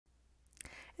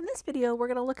In this video, we're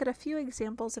going to look at a few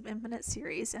examples of infinite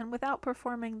series, and without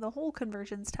performing the whole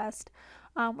convergence test,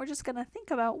 we're just going to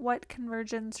think about what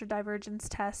convergence or divergence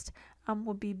test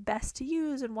would be best to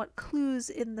use and what clues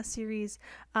in the series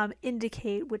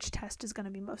indicate which test is going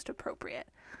to be most appropriate.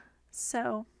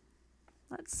 So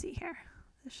let's see here.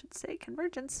 This should say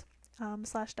convergence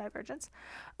 / divergence.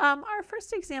 Our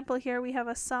first example here, we have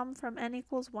a sum from n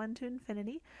equals 1 to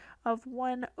infinity of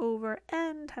 1 over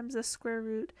n times the square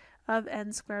root of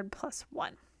n squared plus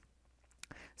 1.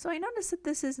 So I notice that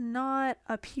this is not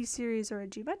a p-series or a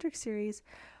geometric series,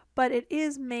 but it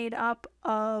is made up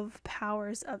of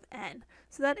powers of n.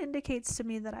 So that indicates to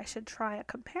me that I should try a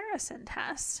comparison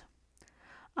test.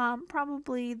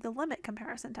 Probably the limit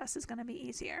comparison test is going to be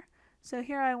easier. So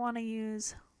here I want to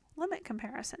use limit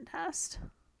comparison test.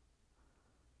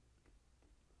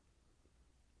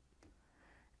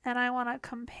 And I want to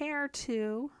compare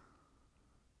to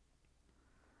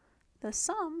the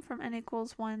sum from n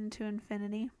equals 1 to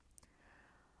infinity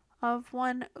of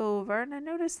 1 over, and I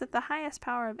notice that the highest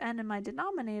power of n in my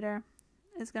denominator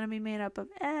is going to be made up of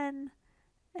n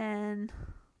and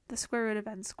the square root of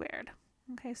n squared.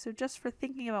 Okay, so just for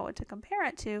thinking about what to compare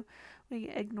it to, we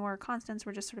ignore constants,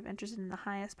 we're just sort of interested in the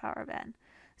highest power of n.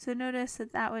 So notice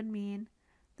that that would mean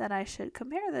that I should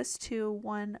compare this to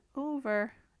 1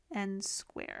 over n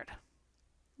squared.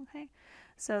 Okay,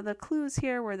 so the clues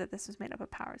here were that this was made up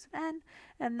of powers of n,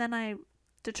 and then I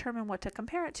determine what to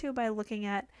compare it to by looking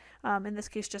at, in this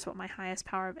case, just what my highest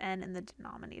power of n in the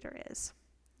denominator is.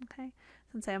 Okay,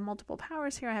 since I have multiple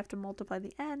powers here, I have to multiply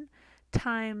the n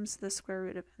times the square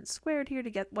root of n squared here to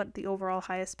get what the overall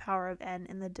highest power of n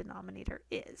in the denominator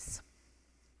is.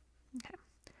 Okay,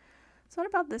 so what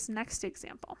about this next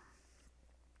example?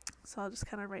 So I'll just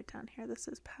kind of write down here, this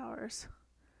is powers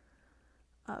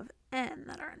of n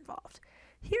that are involved.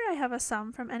 Here I have a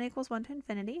sum from n equals 1 to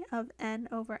infinity of n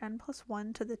over n plus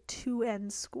 1 to the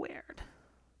 2n squared.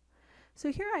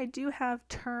 So here I do have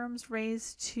terms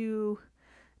raised to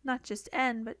not just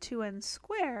n, but 2n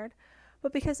squared,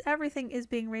 but because everything is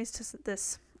being raised to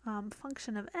this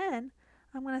function of n,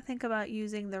 I'm going to think about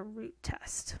using the root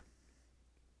test.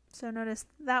 So notice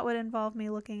that would involve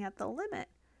me looking at the limit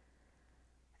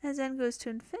as n goes to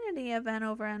infinity of n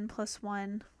over n plus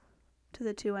 1 to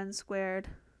the 2n squared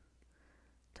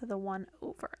to the 1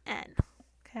 over n.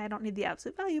 Okay, I don't need the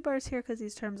absolute value bars here because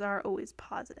these terms are always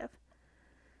positive.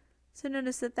 So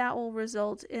notice that that will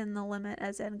result in the limit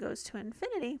as n goes to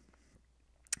infinity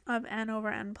of n over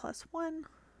n plus 1.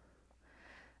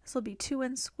 This will be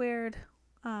 2n squared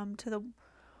to the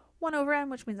 1 over n,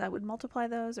 which means I would multiply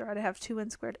those, or I'd have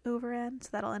 2n squared over n, so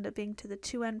that'll end up being to the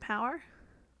 2n power.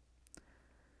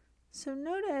 So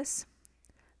notice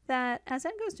that as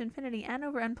n goes to infinity, n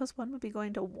over n plus 1 would be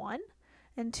going to 1,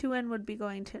 and 2n would be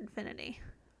going to infinity.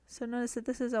 So notice that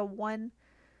this is a 1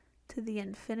 to the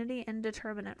infinity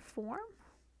indeterminate form.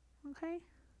 Okay,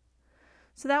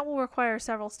 so that will require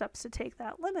several steps to take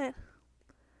that limit.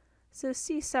 So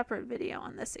see separate video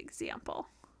on this example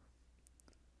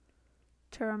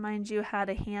to remind you how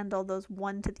to handle those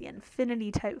 1 to the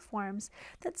infinity type forms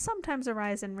that sometimes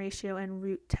arise in ratio and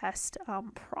root test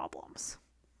problems.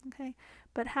 Okay,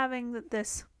 but having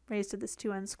this raised to this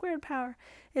 2n squared power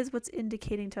is what's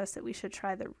indicating to us that we should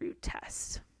try the root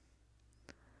test.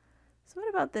 So what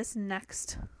about this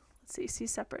next? Let's see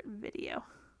separate video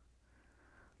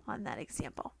on that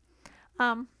example.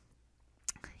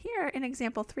 Here in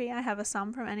example 3, I have a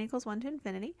sum from n equals 1 to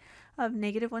infinity of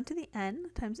negative 1 to the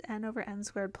n times n over n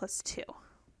squared plus 2.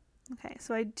 Okay,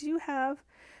 so I do have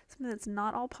something that's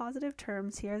not all positive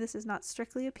terms here. This is not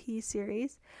strictly a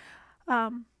p-series. I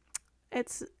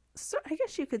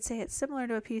guess you could say it's similar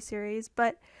to a p-series,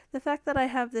 but the fact that I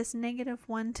have this negative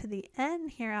 1 to the n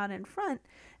here out in front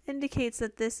indicates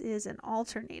that this is an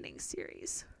alternating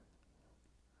series.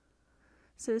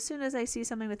 So as soon as I see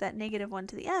something with that negative 1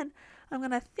 to the n, I'm going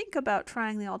to think about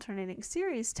trying the alternating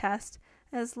series test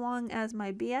as long as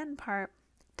my bn part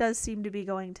does seem to be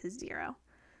going to 0.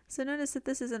 So notice that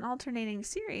this is an alternating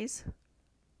series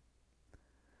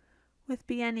with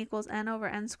bn equals n over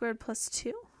n squared plus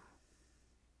 2.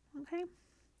 Okay.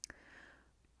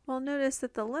 Well, notice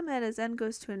that the limit as n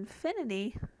goes to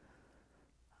infinity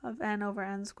of n over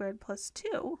n squared plus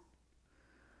 2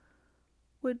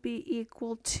 would be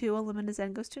equal to a limit as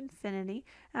n goes to infinity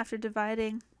after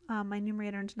dividing my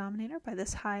numerator and denominator by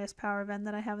this highest power of n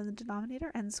that I have in the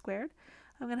denominator, n squared.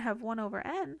 I'm going to have 1 over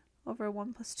n over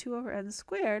 1 plus 2 over n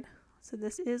squared, so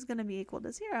this is going to be equal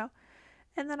to 0.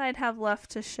 And then I'd have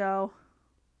left to show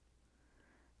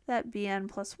that bn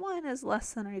plus 1 is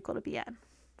less than or equal to bn.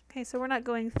 Okay, so we're not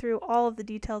going through all of the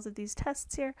details of these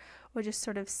tests here. We're just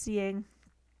sort of seeing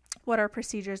what our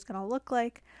procedure is going to look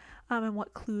like, and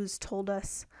what clues told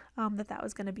us that that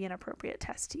was going to be an appropriate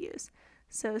test to use.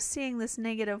 So seeing this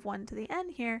 -1 to the n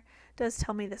here does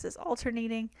tell me this is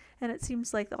alternating, and it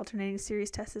seems like the alternating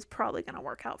series test is probably going to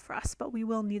work out for us, but we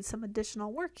will need some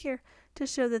additional work here to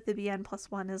show that the bn plus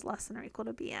 1 is less than or equal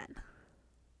to bn.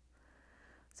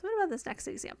 So what about this next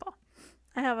example?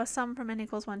 I have a sum from n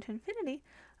equals 1 to infinity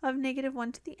of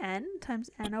 -1 to the n times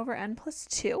n over n plus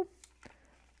 2.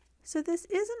 So this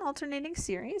is an alternating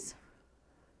series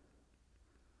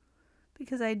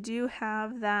because I do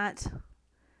have that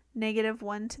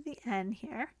 -1 to the n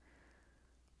here.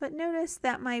 But notice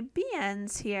that my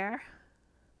bn's here,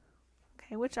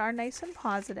 okay, which are nice and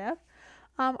positive,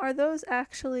 are those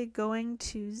actually going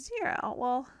to 0?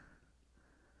 Well,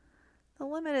 the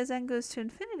limit as n goes to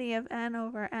infinity of n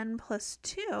over n plus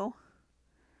 2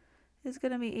 is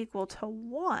going to be equal to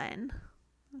 1,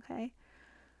 okay?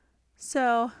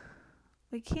 So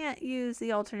we can't use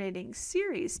the alternating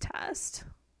series test,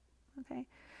 okay?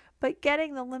 But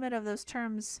getting the limit of those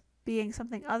terms being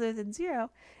something other than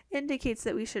 0 indicates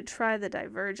that we should try the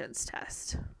divergence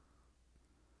test.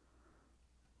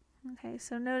 Okay,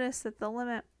 so notice that the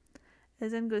limit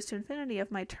as n goes to infinity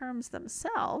of my terms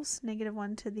themselves,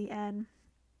 -1 to the n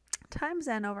times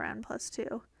n over n plus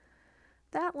 2,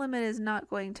 that limit is not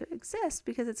going to exist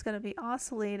because it's going to be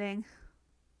oscillating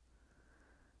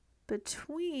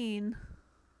between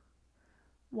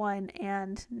 1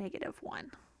 and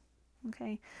 -1.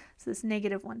 Okay, so this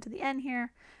 -1 to the n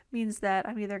here means that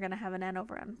I'm either going to have an n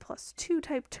over n plus 2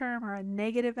 type term or a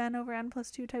negative n over n plus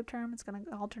 2 type term. It's going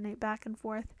to alternate back and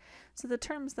forth. So the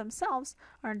terms themselves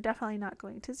are definitely not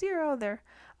going to 0. They're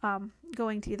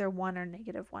going to either 1 or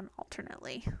 -1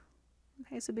 alternately.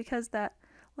 Okay, so because that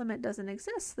limit doesn't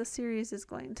exist, the series is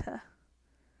going to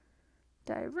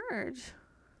diverge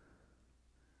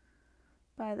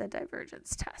by the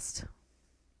divergence test.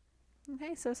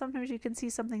 Okay, so sometimes you can see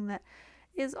something that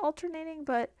is alternating,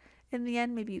 but in the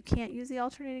end, maybe you can't use the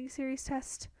alternating series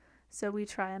test. So we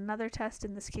try another test.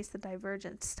 In this case, the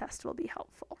divergence test will be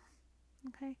helpful.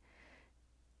 Okay,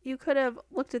 you could have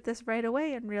looked at this right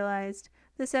away and realized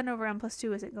this n over n plus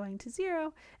 2 isn't going to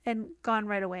 0 and gone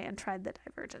right away and tried the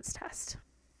divergence test.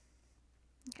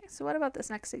 Okay, so what about this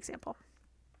next example?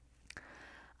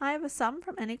 I have a sum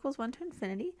from n equals 1 to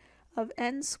infinity of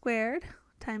n squared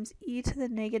times e to the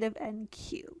 -n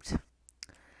cubed.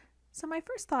 So my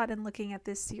first thought in looking at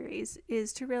this series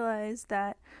is to realize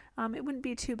that it wouldn't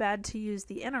be too bad to use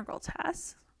the integral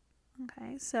test.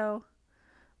 Okay, so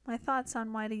my thoughts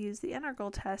on why to use the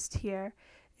integral test here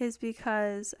is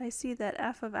because I see that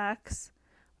f of x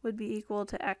would be equal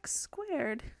to x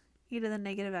squared e to the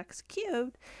 -x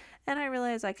cubed, and I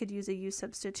realize I could use a u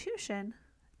substitution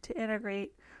to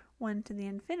integrate 1 to the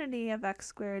infinity of x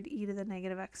squared e to the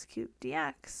 -x cubed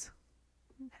dx.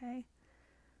 Okay,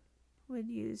 would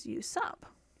use u sub.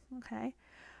 Okay,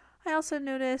 I also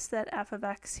notice that f of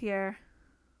x here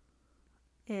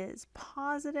is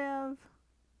positive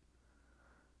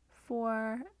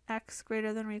for x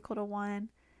greater than or equal to 1.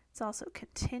 It's also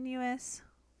continuous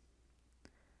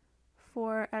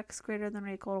for x greater than or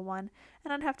equal to 1.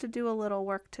 And I'd have to do a little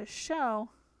work to show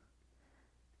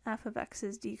f of x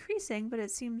is decreasing, but it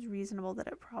seems reasonable that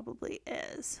it probably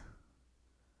is.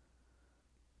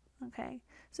 Okay,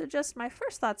 so just my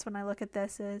first thoughts when I look at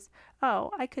this is,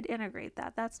 oh, I could integrate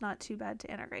that. That's not too bad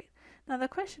to integrate. Now the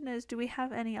question is, do we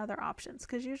have any other options?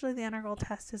 Because usually the integral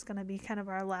test is going to be kind of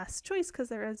our last choice because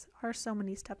there are so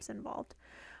many steps involved.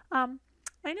 I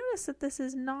notice that this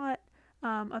is not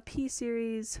a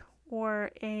p-series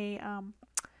or a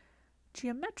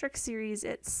geometric series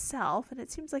itself, and it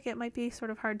seems like it might be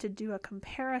sort of hard to do a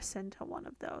comparison to one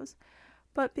of those.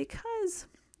 But because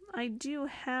I do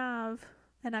have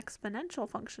an exponential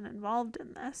function involved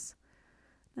in this,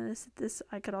 notice that this,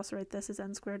 I could also write this as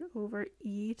n squared over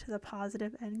e to the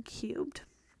positive n cubed.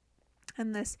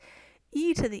 And this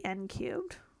e to the n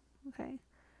cubed, okay,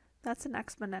 that's an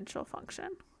exponential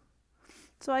function.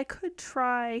 So I could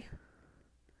try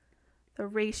the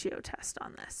ratio test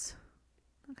on this.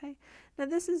 Okay, now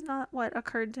this is not what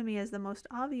occurred to me as the most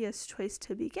obvious choice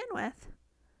to begin with,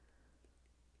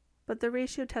 but the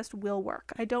ratio test will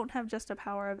work. I don't have just a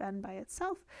power of n by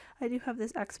itself. I do have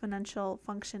this exponential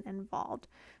function involved.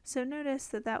 So notice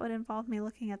that that would involve me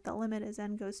looking at the limit as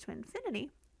n goes to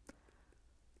infinity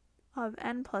of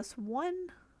n plus 1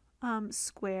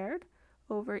 squared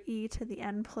over e to the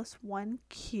n plus 1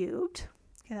 cubed.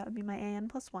 Okay, that would be my an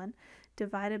plus 1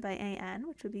 divided by an,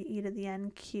 which would be e to the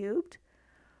n cubed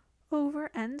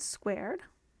over n squared.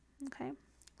 Okay,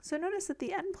 so notice that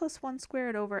the n plus 1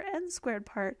 squared over n squared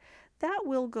part, that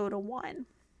will go to 1.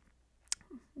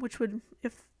 which would,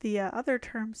 if the other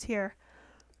terms here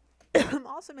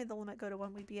also made the limit go to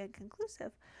 1, we'd be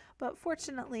inconclusive. But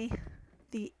fortunately,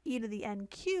 the e to the n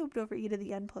cubed over e to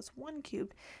the n plus 1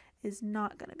 cubed is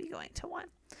not going to be going to 1.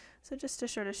 So just to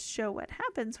sort of show what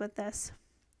happens with this,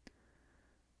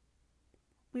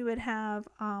 we would have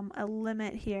a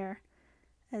limit here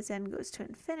as n goes to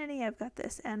infinity. I've got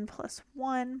this n plus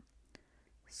 1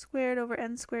 squared over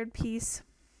n squared piece.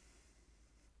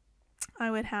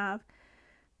 I would have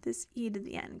this e to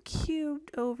the n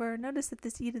cubed over, notice that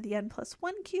this e to the n plus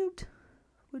 1 cubed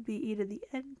would be e to the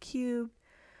n cubed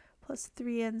plus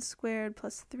 3n squared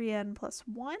plus 3n plus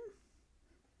 1.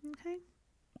 Okay.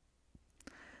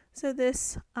 So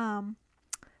this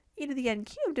e to the n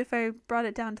cubed, if I brought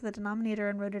it down to the denominator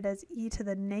and wrote it as e to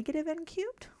the negative n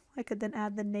cubed, I could then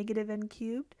add the negative n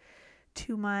cubed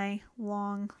to my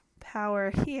long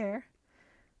power here.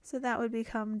 So that would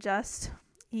become just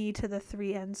e to the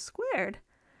 3n squared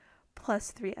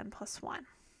plus 3n plus 1.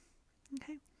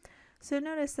 Okay. So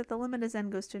notice that the limit as n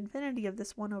goes to infinity of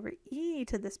this 1 over e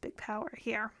to this big power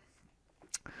here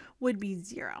would be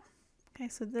 0. Okay,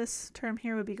 so this term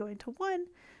here would be going to 1,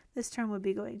 this term would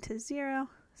be going to 0,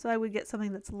 so I would get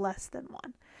something that's less than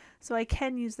 1. So I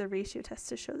can use the ratio test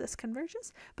to show this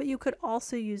converges, but you could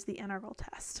also use the integral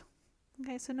test.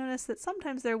 Okay, so notice that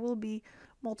sometimes there will be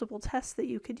multiple tests that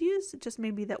you could use, it just may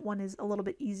be that one is a little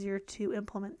bit easier to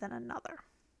implement than another.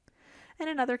 And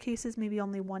in other cases, maybe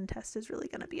only one test is really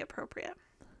going to be appropriate.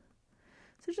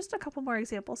 So just a couple more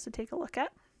examples to take a look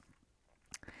at.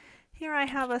 Here I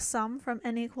have a sum from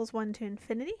n equals 1 to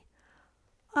infinity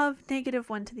of negative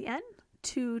 1 to the n,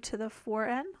 2 to the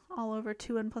 4n, all over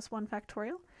 2n plus 1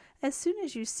 factorial. As soon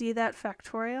as you see that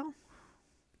factorial,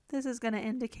 this is going to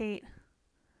indicate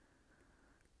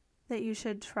that you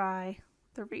should try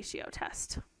the ratio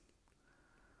test.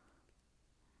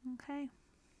 Okay.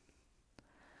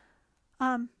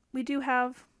 We do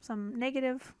have some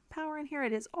negative power in here.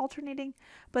 It is alternating,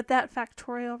 but that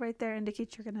factorial right there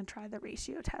indicates you're going to try the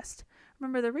ratio test.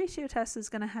 Remember, the ratio test is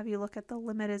going to have you look at the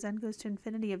limit as n goes to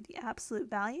infinity of the absolute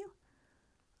value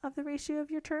of the ratio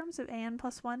of your terms of an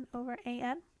plus 1 over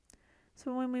an.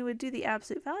 So when we would do the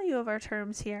absolute value of our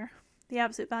terms here, the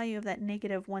absolute value of that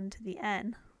negative 1 to the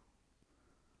n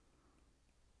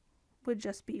would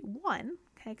just be 1,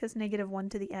 okay, because negative 1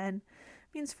 to the n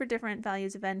means for different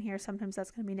values of n here, sometimes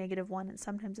that's going to be negative 1 and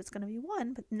sometimes it's going to be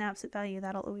 1, but in absolute value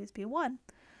that'll always be 1.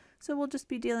 So we'll just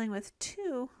be dealing with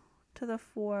 2 to the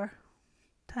 4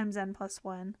 times n plus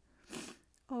 1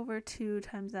 over 2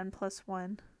 times n plus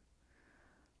 1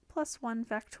 plus 1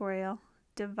 factorial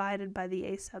divided by the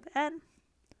a sub n,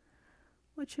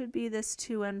 which would be this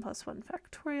 2n plus 1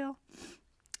 factorial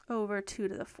over 2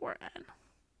 to the 4n.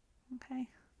 Okay.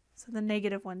 So the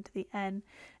negative 1 to the n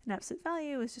in absolute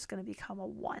value is just going to become a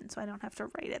 1, so I don't have to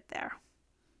write it there.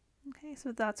 Okay,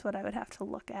 so that's what I would have to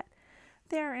look at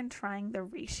there in trying the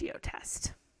ratio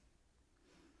test.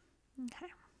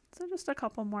 Okay, so just a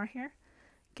couple more here.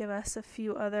 Give us a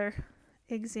few other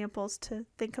examples to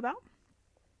think about.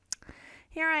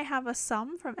 Here I have a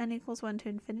sum from n equals 1 to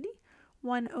infinity,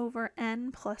 1 over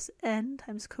n plus n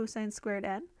times cosine squared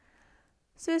n.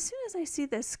 So as soon as I see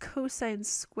this cosine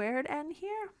squared n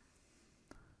here,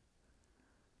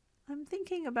 I'm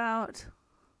thinking about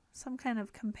some kind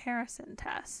of comparison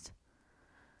test.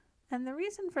 And the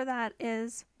reason for that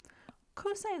is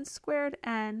cosine squared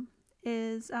n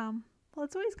is, well,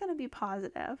 it's always going to be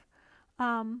positive.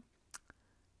 And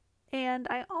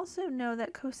I also know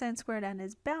that cosine squared n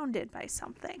is bounded by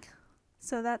something.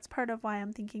 So that's part of why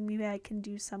I'm thinking maybe I can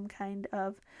do some kind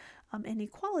of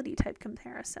inequality type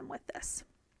comparison with this.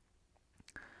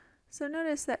 So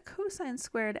notice that cosine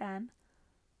squared n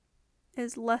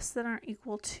is less than or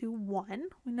equal to 1.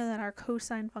 We know that our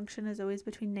cosine function is always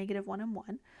between negative 1 and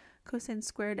 1. Cosine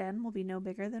squared n will be no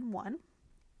bigger than 1.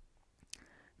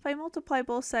 If I multiply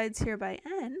both sides here by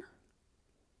n,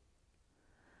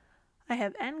 I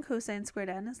have n cosine squared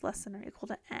n is less than or equal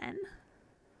to n.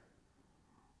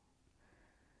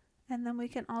 And then we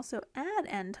can also add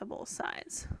n to both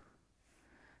sides.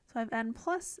 So I have n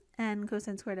plus n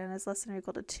cosine squared n is less than or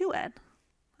equal to 2n.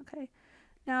 Okay.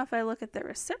 Now if I look at the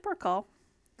reciprocal,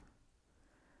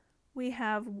 we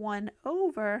have 1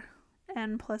 over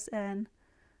n plus n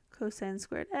cosine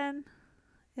squared n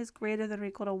is greater than or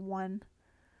equal to 1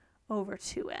 over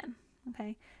 2n.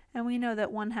 Okay, and we know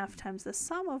that 1/2 times the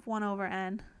sum of 1 over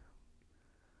n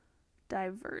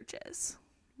diverges,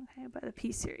 okay, by the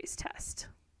p-series test.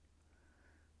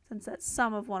 Since that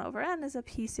sum of 1 over n is a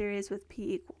p-series with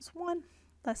p equals 1,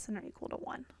 less than or equal to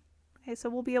 1. Okay, so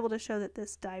we'll be able to show that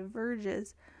this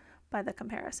diverges by the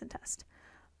comparison test.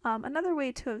 Another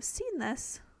way to have seen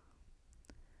this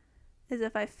is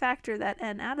if I factor that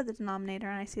n out of the denominator,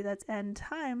 and I see that's n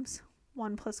times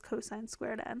 1 plus cosine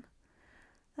squared n.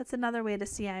 That's another way to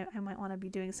see I might want to be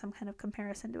doing some kind of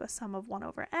comparison to a sum of 1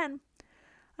 over n.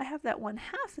 I have that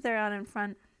 1/2 there out in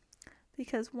front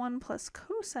because 1 plus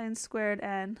cosine squared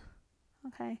n,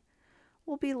 okay,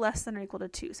 will be less than or equal to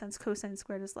 2 since cosine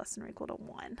squared is less than or equal to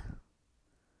 1.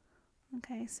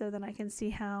 Okay, so then I can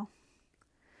see how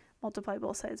multiply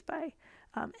both sides by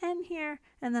n here,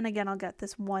 and then again I'll get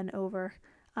this 1 over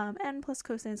n plus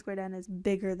cosine squared n is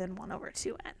bigger than 1 over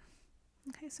 2n.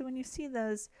 Okay, so when you see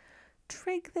those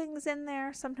trig things in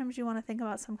there, sometimes you want to think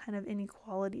about some kind of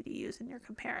inequality to use in your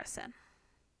comparison.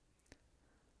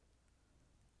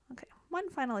 Okay, one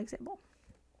final example.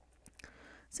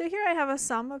 So here I have a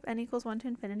sum of n equals 1 to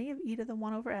infinity of e to the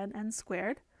 1 over n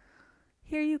squared.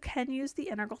 Here you can use the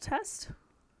integral test.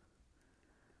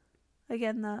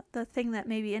 Again, the thing that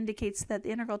maybe indicates that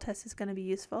the integral test is going to be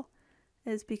useful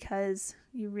is because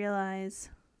you realize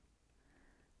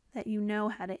that you know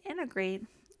how to integrate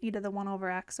e to the 1 over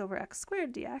x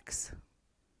squared dx,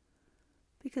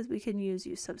 because we can use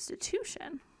u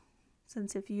substitution,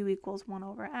 since if u equals 1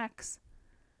 over x,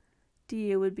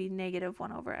 du would be negative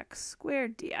 1 over x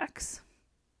squared dx.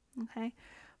 Okay,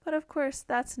 but of course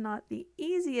that's not the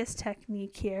easiest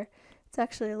technique here. It's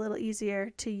actually a little easier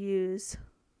to use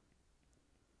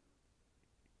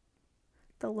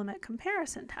the limit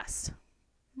comparison test.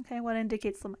 Okay, what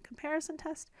indicates limit comparison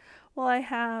test? Well, I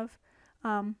have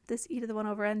this e to the 1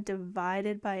 over n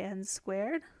divided by n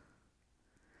squared.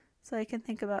 So I can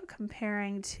think about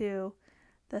comparing to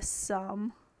the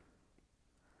sum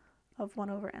of 1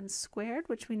 over n squared,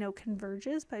 which we know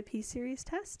converges by p-series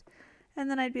test. And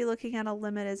then I'd be looking at a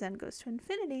limit as n goes to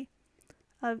infinity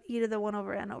of e to the 1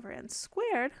 over n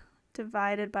squared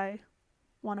divided by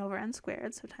 1 over n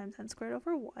squared, so times n squared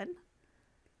over 1.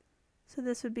 So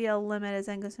this would be a limit as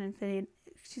n goes to infinity,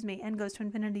 n goes to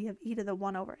infinity of e to the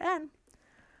 1 over n.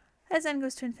 As n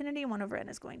goes to infinity, 1 over n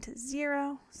is going to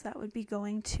 0, so that would be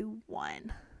going to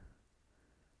 1.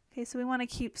 Okay, so we want to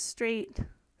keep straight.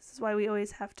 This is why we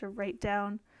always have to write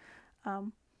down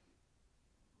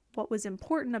what was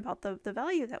important about the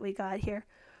value that we got here.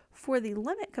 For the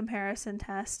limit comparison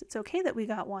test, it's okay that we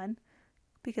got 1,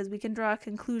 because we can draw a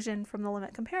conclusion from the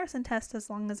limit comparison test as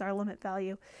long as our limit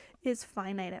value is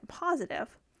finite and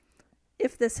positive.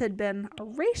 If this had been a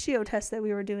ratio test that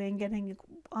we were doing, getting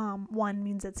 1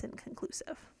 means it's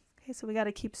inconclusive. Okay, so we got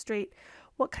to keep straight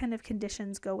what kind of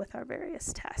conditions go with our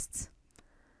various tests.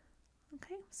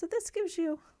 Okay, so this gives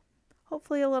you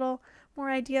hopefully a little more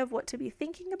idea of what to be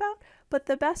thinking about, but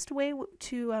the best way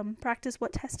to practice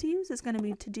what test to use is going to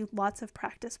be to do lots of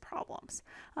practice problems.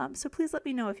 So please let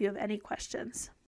me know if you have any questions.